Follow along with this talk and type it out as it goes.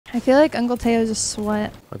I feel like Uncle Teo just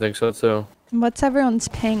sweat. I think so too. What's everyone's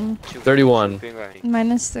ping? 31.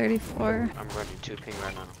 Minus 34. I'm running 2 ping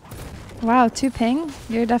right now. Wow, 2 ping?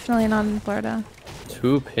 You're definitely not in Florida.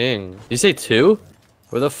 2 ping. You say 2?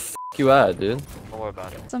 Where the f you at, dude? Don't worry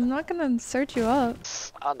about it. So I'm not gonna search you up.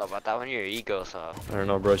 I don't know about that one. Your ego, so. I don't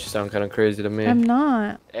know, bro. You sound kind of crazy to me. I'm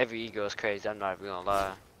not. Every ego is crazy. I'm not even gonna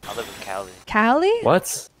lie. I live in Cali. Cali?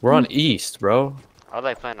 What? We're on East, bro. I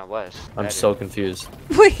like playing on West. I'm so confused.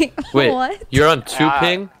 Wait, Wait, what? you're on 2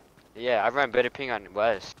 ping? Yeah, I run better ping on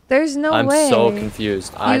West. There's no I'm way. so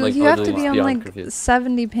confused. I like you have to be literally on like confused.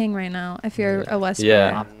 70 ping right now if you're a West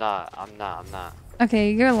Yeah. player. I'm not.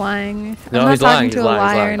 Okay, you're lying. No, I'm not he's talking lying, to he's a lying,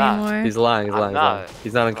 he's liar lying. anymore. He's lying, he's I'm lying, not.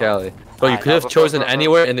 he's not in No. Cali. Bro, you Alright, could have bro, chosen bro.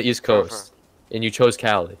 anywhere in the East Bro, Coast. And you chose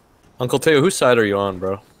Cali. Uncle Teo, whose side are you on,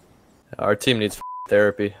 bro? Our team needs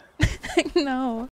therapy. No.